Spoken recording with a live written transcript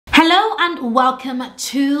Hello and welcome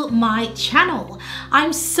to my channel.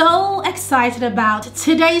 I'm so excited about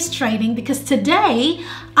today's training because today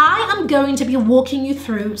I am going to be walking you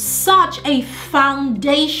through such a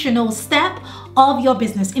foundational step of your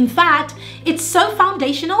business. In fact, it's so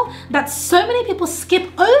foundational that so many people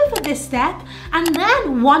skip over this step and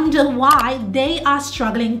then wonder why they are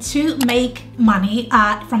struggling to make money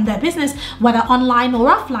from their business, whether online or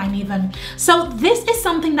offline even. So this is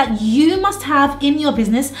something that you must have in your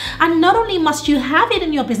business, and not only must you have it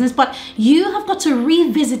in your business, but you have got to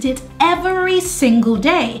revisit it every single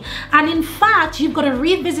day. And in fact, you've got to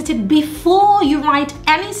revisit it before you write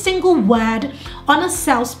any single word on a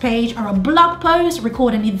sales page or a blog post,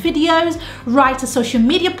 record any videos, write a social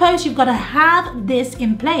media post. You've got to have this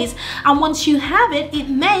in place. And once you have it, it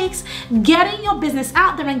makes getting your business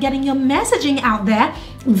out there and getting your messaging out there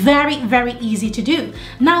very, very easy to do.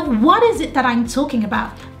 Now, what is it that I'm talking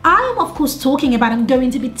about? I am, of course, I'm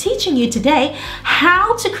going to be teaching you today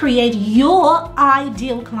how to create your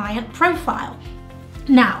ideal client profile.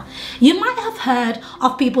 Now, you might have heard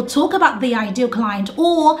of people talk about the ideal client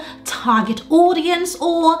or target audience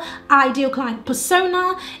or ideal client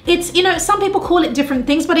persona. It's, some people call it different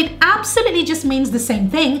things, but it absolutely just means the same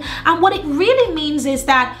thing. And what it really means is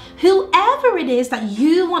that whoever it is that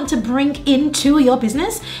you want to bring into your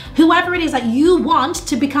business, whoever it is that you want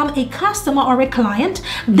to become a customer or a client,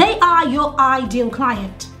 they are your ideal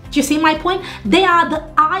client. Do you see my point? They are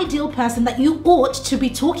the ideal person that you ought to be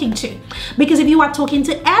talking to. Because if you are talking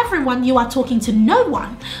to everyone, you are talking to no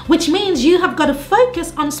one, which means you have got to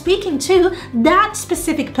focus on speaking to that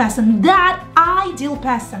specific person, that ideal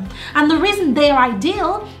person. And the reason they are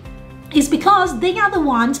ideal is because they are the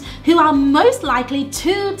ones who are most likely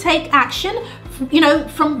to take action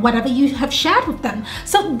from whatever you have shared with them.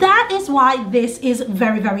 So that is why this is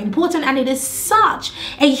very, very important, and it is such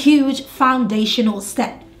a huge foundational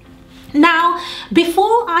step. Now,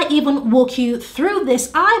 before I even walk you through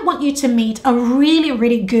this, I want you to meet a really,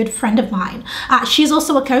 really good friend of mine. She's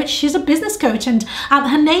also a coach. She's a business coach, and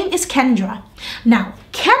her name is Kendra. Now,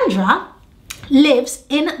 Kendra lives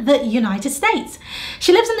in the United States.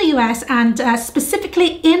 She lives in the US and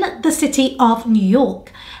specifically in the city of New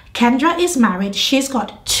York. Kendra is married. She's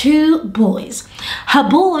got 2 boys. Her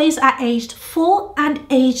boys are aged 4 and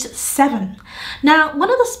aged 7. Now,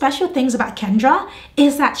 one of the special things about Kendra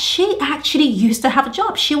is that she actually used to have a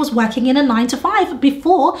job. She was working in a 9-to-5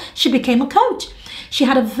 before she became a coach. She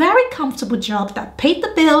had a very comfortable job that paid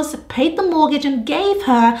the bills, paid the mortgage, and gave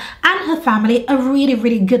her and her family a really,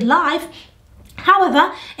 really good life.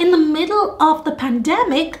 However, in the middle of the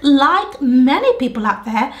pandemic, like many people out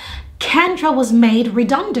there, Kendra was made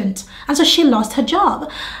redundant, and so she lost her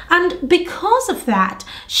job. And because of that,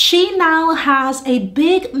 she now has a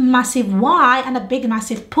big, massive why and a big,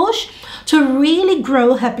 massive push to really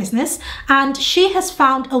grow her business. And she has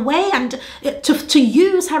found a way to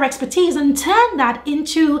use her expertise and turn that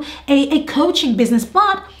into a coaching business.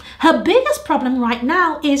 But her biggest problem right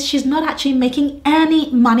now is she's not actually making any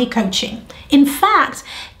money coaching. In fact,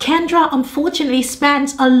 Kendra unfortunately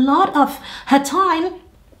spends a lot of her time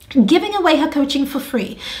giving away her coaching for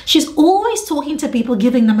free. She's always talking to people,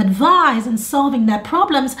 giving them advice and solving their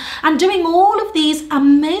problems and doing all of these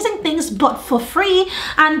amazing things, but for free.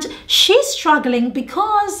 And she's struggling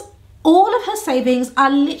because all of her savings are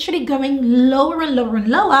literally going lower and lower and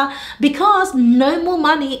lower because no more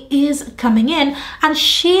money is coming in. And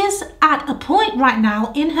she's at a point right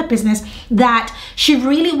now in her business that she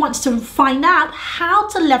really wants to find out how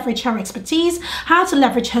to leverage her expertise, how to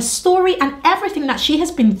leverage her story and everything that she has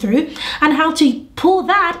been through, and how to pull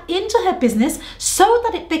that into her business so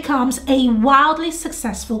that it becomes a wildly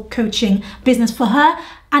successful coaching business for her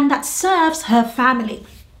and that serves her family.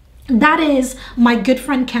 That is my good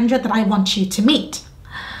friend Kendra that I want you to meet.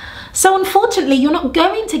 So unfortunately, you're not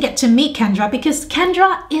going to get to meet Kendra because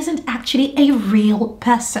Kendra isn't actually a real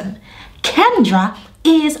person. Kendra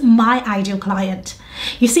is my ideal client.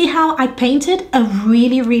 You see how I painted a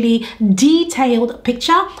really, really detailed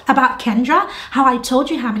picture about Kendra, how I told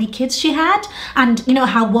you how many kids she had and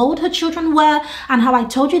how old her children were, and how I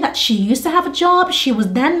told you that she used to have a job, she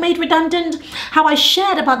was then made redundant, how I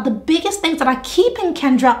shared about the biggest things that are keeping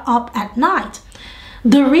Kendra up at night.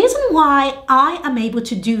 The reason why I am able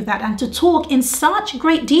to do that and to talk in such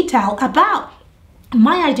great detail about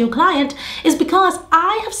my ideal client is because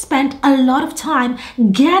I have spent a lot of time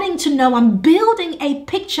getting to know and building a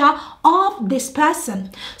picture of this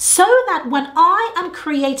person, so that when I am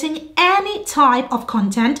creating any type of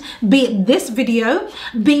content, be it this video,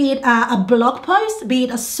 be it a blog post, be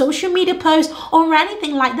it a social media post or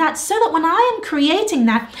anything like that, so that when I am creating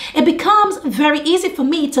that, it becomes very easy for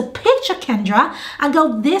me to picture Kendra and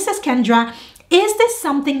go, this is Kendra. Is this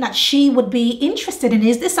something that she would be interested in?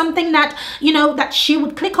 Is this something that, you know, that she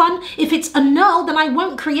would click on? If it's a no, then I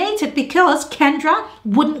won't create it, because Kendra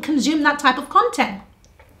wouldn't consume that type of content.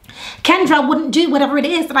 Kendra wouldn't do whatever it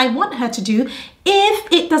is that I want her to do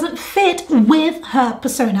if it doesn't fit with her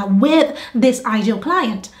persona, with this ideal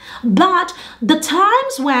client. But the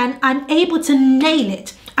times when I'm able to nail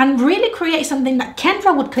it and really create something that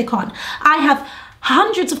Kendra would click on, I have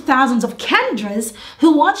hundreds of thousands of Kendras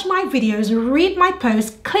who watch my videos, read my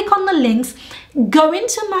posts, click on the links, go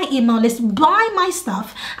into my email list, buy my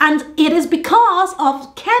stuff, and it is because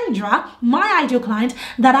of Kendra, my ideal client,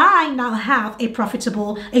 that I now have a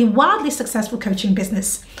profitable, a wildly successful coaching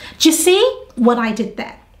business. Do you see what I did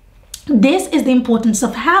there? This is the importance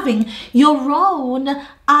of having your own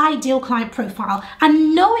ideal client profile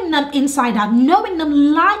and knowing them inside out, knowing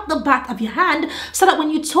them like the back of your hand, so that when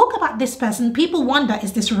you talk about this person, people wonder,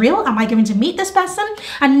 is this real? Am I going to meet this person?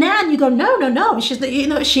 And then you go, no,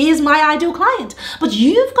 she is my ideal client. But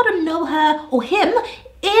you've got to know her or him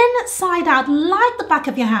inside out, like the back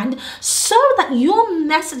of your hand, so that your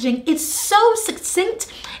messaging is so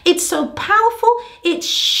succinct, it's so powerful, it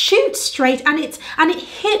shoots straight, and it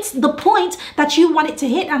hits the point that you want it to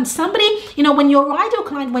hit. And somebody, you know, when your ideal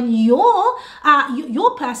client, when your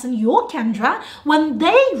person, your Kendra, when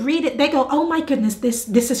they read it, they go, oh my goodness,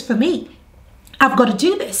 this is for me. I've got to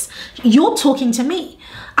do this. You're talking to me.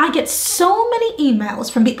 I get so many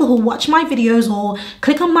emails from people who watch my videos or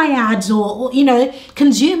click on my ads or you know,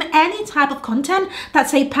 consume any type of content that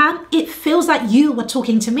say, Pam, it feels like you were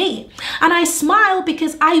talking to me. And I smile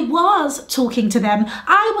because I was talking to them.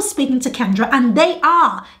 I was speaking to Kendra and they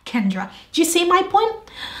are Kendra. Do you see my point?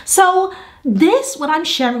 So this, what I'm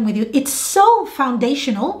sharing with you, it's so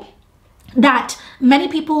foundational that many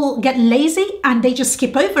people get lazy and they just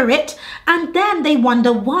skip over it, and then they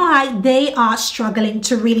wonder why they are struggling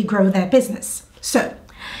to really grow their business. So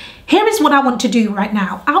here is what I want to do right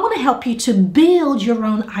now. I want to help you to build your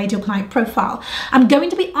own ideal client profile. I'm going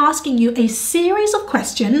to be asking you a series of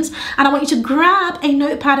questions, and I want you to grab a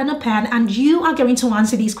notepad and a pen, and you are going to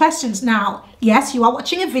answer these questions. Now, yes, you are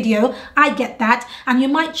watching a video, I get that, and you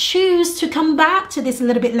might choose to come back to this a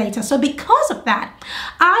little bit later. So because of that,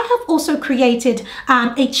 I have also created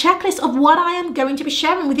a checklist of what I am going to be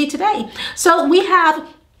sharing with you today. So we have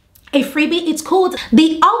a freebie. It's called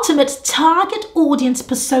the Ultimate Target Audience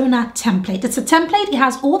Persona Template. It's a template. It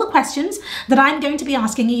has all the questions that I'm going to be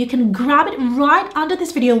asking you. You can grab it right under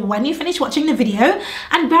this video when you finish watching the video,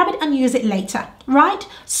 and grab it and use it later, right?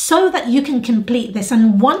 So that you can complete this.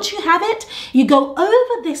 And once you have it, you go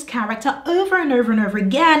over this character over and over and over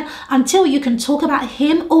again until you can talk about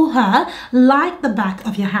him or her like the back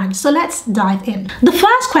of your hand. So let's dive in. The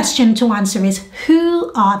first question to answer is,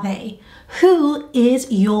 who are they? Who is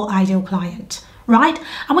your ideal client, right?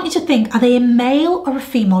 I want you to think, are they a male or a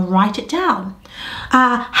female? Write it down.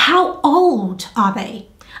 How old are they?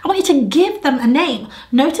 I want you to give them a name.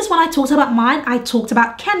 Notice when I talked about mine, I talked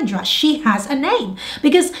about Kendra. She has a name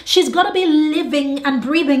because she's got to be living and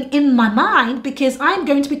breathing in my mind, because I'm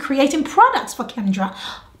going to be creating products for Kendra,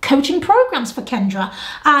 coaching programs for Kendra,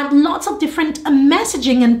 and lots of different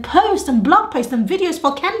messaging and posts and blog posts and videos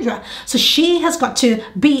for Kendra. So she has got to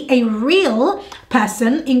be a real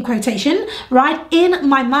person, in quotation, right, in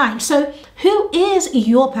my mind. So who is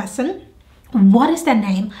your person? What is their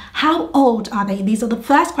name? How old are they? These are the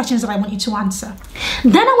first questions that I want you to answer.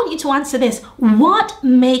 Then I want you to answer this: what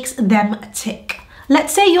makes them tick?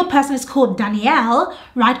 Let's say your person is called Danielle,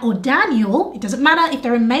 right? Or Daniel. It doesn't matter if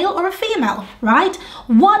they're a male or a female, right?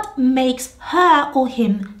 What makes her or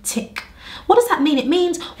him tick? What does that mean? It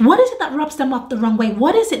means, what is it that rubs them up the wrong way?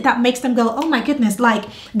 What is it that makes them go, oh my goodness, like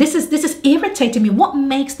this is irritating me? What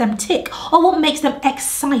makes them tick? Or what makes them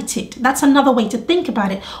excited? That's another way to think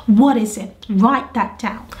about it. What is it? Write that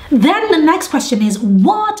down. Then the next question is,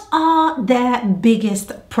 what are their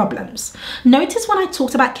biggest problems? Notice when I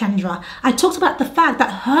talked about Kendra, I talked about the fact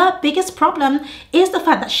that her biggest problem is the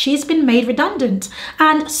fact that she's been made redundant.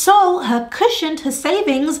 And so her cushion, her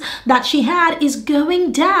savings that she had is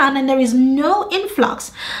going down, and there is no no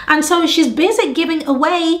influx. And so she's busy giving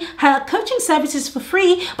away her coaching services for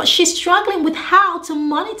free, but she's struggling with how to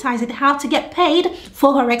monetize it, how to get paid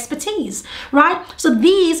for her expertise, right? So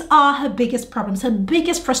these are her biggest problems, her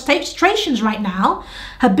biggest frustrations right now.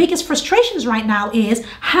 Her biggest frustrations right now is,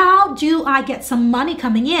 how do I get some money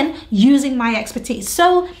coming in using my expertise?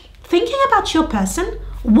 So thinking about your person,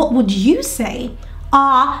 what would you say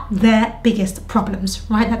are their biggest problems?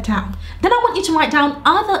 Write that down. Then I want you to write down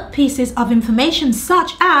other pieces of information,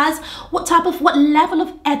 such as what level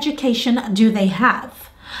of education do they have?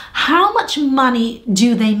 How much money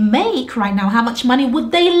do they make right now? How much money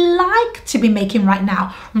would they like to be making right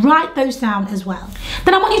now? Write those down as well.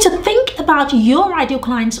 Then I want you to think about your ideal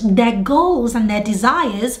clients, their goals and their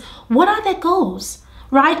desires. What are their goals?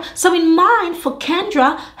 Right? So in mind, for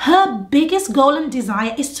Kendra, her biggest goal and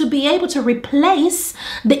desire is to be able to replace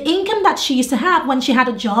the income that she used to have when she had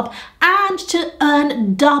a job and to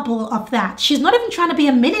earn double of that. She's not even trying to be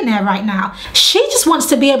a millionaire right now. She just wants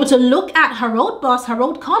to be able to look at her old boss, her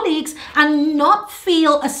old colleagues, and not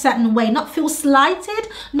feel a certain way, not feel slighted,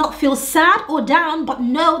 not feel sad or down, but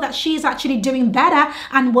know that she's actually doing better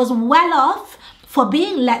and was well off for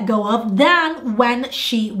being let go of than when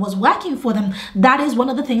she was working for them. That is one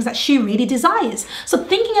of the things that she really desires. So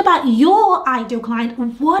thinking about your ideal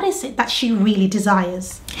client, what is it that she really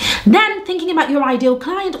desires? Then thinking about your ideal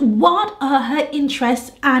client, what are her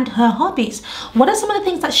interests and her hobbies? What are some of the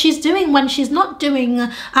things that she's doing when she's not doing,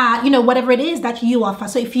 whatever it is that you offer?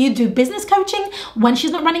 So if you do business coaching, when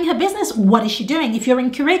she's not running her business, what is she doing? If you're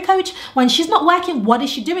in career coach, when she's not working, what is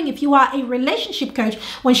she doing? If you are a relationship coach,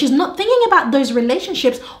 when she's not thinking about those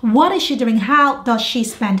relationships, what is she doing? How does she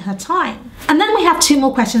spend her time? And then we have two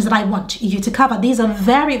more questions that I want you to cover. These are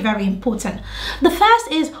very, very important. The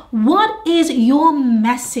first is, what is your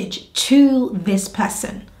message to this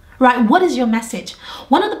person? Right? What is your message?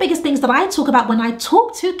 One of the biggest things that I talk about when I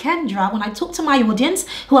talk to Kendra, when I talk to my audience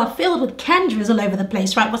who are filled with Kendras all over the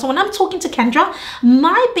place, right? So when I'm talking to Kendra,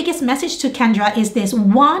 my biggest message to Kendra is this.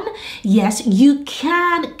 One, yes, you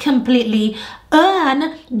can completely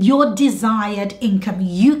earn your desired income.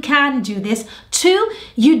 You can do this. Two,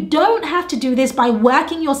 you don't have to do this by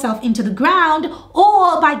working yourself into the ground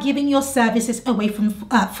or by giving your services away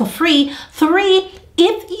for free. Three,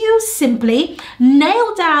 if you simply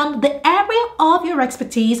nail down the area of your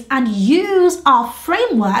expertise and use our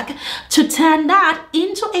framework to turn that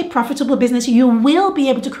into a profitable business, you will be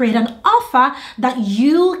able to create an offer that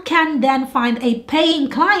you can then find a paying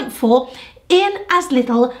client for in as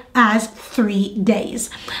little as 3 days.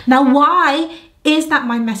 Now, why is that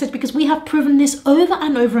my message? Because we have proven this over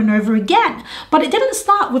and over and over again. But it didn't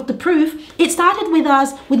start with the proof. It started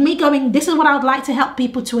with me going, this is what I would like to help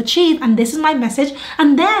people to achieve, and this is my message.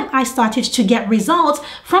 And then I started to get results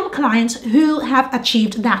from clients who have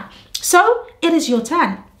achieved that. So it is your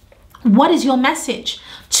turn. What is your message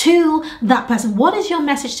to that person? What is your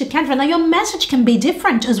message to Kendra? Now, your message can be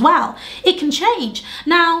different as well. It can change.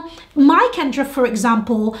 Now, my Kendra, for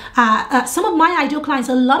example, some of my ideal clients,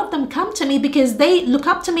 a lot of them come to me because they look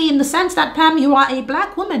up to me in the sense that, Pam, you are a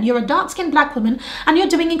black woman, you're a dark-skinned black woman, and you're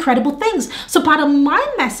doing incredible things. So part of my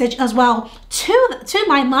message as well to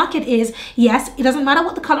my market is, yes, it doesn't matter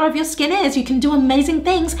what the color of your skin is, you can do amazing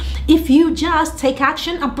things if you just take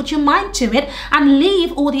action and put your mind to it and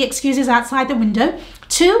leave all the excuses outside the window.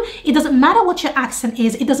 Two, it doesn't matter what your accent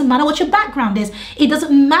is. It doesn't matter what your background is. It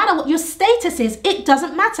doesn't matter what your status is. It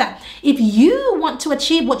doesn't matter. If you want to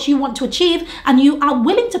achieve what you want to achieve and you are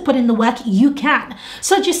willing to put in the work, you can.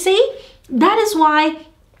 So do you see? That is why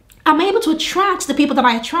I'm able to attract the people that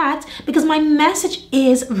I attract, because my message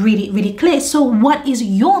is really, really clear. So what is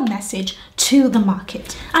your message to the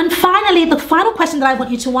market? And finally, the final question that I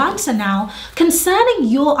want you to answer now, concerning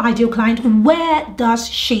your ideal client, where does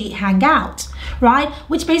she hang out? Right?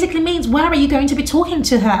 Which basically means, where are you going to be talking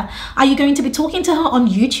to her? Are you going to be talking to her on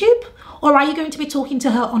YouTube? Or are you going to be talking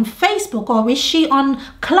to her on Facebook? Or is she on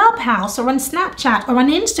Clubhouse or on Snapchat or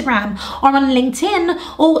on Instagram or on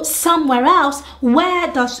LinkedIn or somewhere else?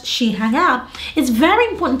 Where does she hang out? It's very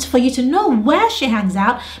important for you to know where she hangs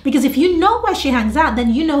out, because if you know where she hangs out,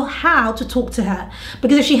 then you know how to talk to her.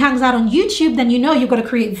 Because if she hangs out on YouTube, then you know you've got to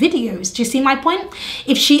create videos. Do you see my point?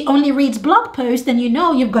 If she only reads blog posts, then you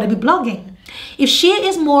know you've got to be blogging. If she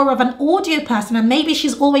is more of an audio person and maybe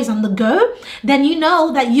she's always on the go, then you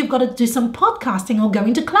know that you've got to do some podcasting or go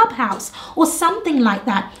into Clubhouse or something like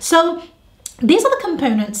that. So These are the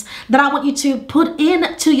components that I want you to put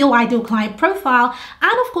into your ideal client profile.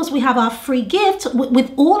 And of course, we have our free gift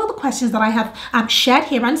with all of the questions that I have shared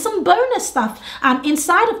here, and some bonus stuff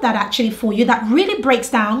inside of that actually for you that really breaks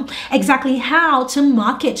down exactly how to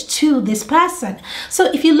market to this person.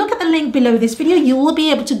 So if you look at the link below this video, you will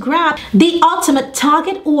be able to grab the ultimate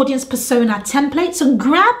target audience persona template. So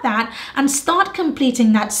grab that and start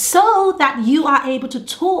completing that so that you are able to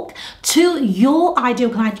talk to your ideal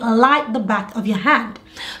client like the back of your hand.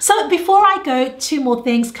 So before I go, 2 more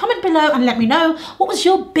things. Comment below and let me know, what was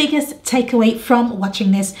your biggest takeaway from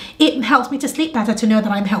watching this? It helps me to sleep better to know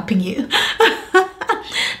that I'm helping you.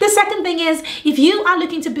 The second thing is, if you are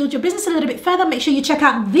looking to build your business a little bit further, make sure you check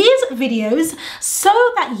out these videos so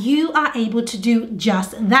that you are able to do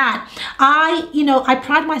just that. I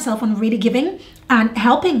pride myself on really giving and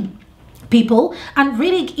helping people and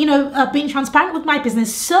really, being transparent with my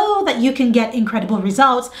business so that you can get incredible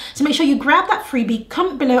results. So make sure you grab that freebie,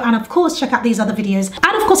 comment below, and of course, check out these other videos.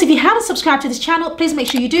 And of course, if you haven't subscribed to this channel, please make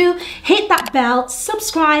sure you do hit that bell,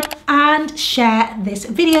 subscribe, and share this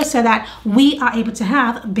video so that we are able to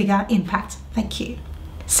have bigger impact. Thank you.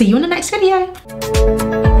 See you in the next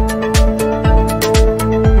video.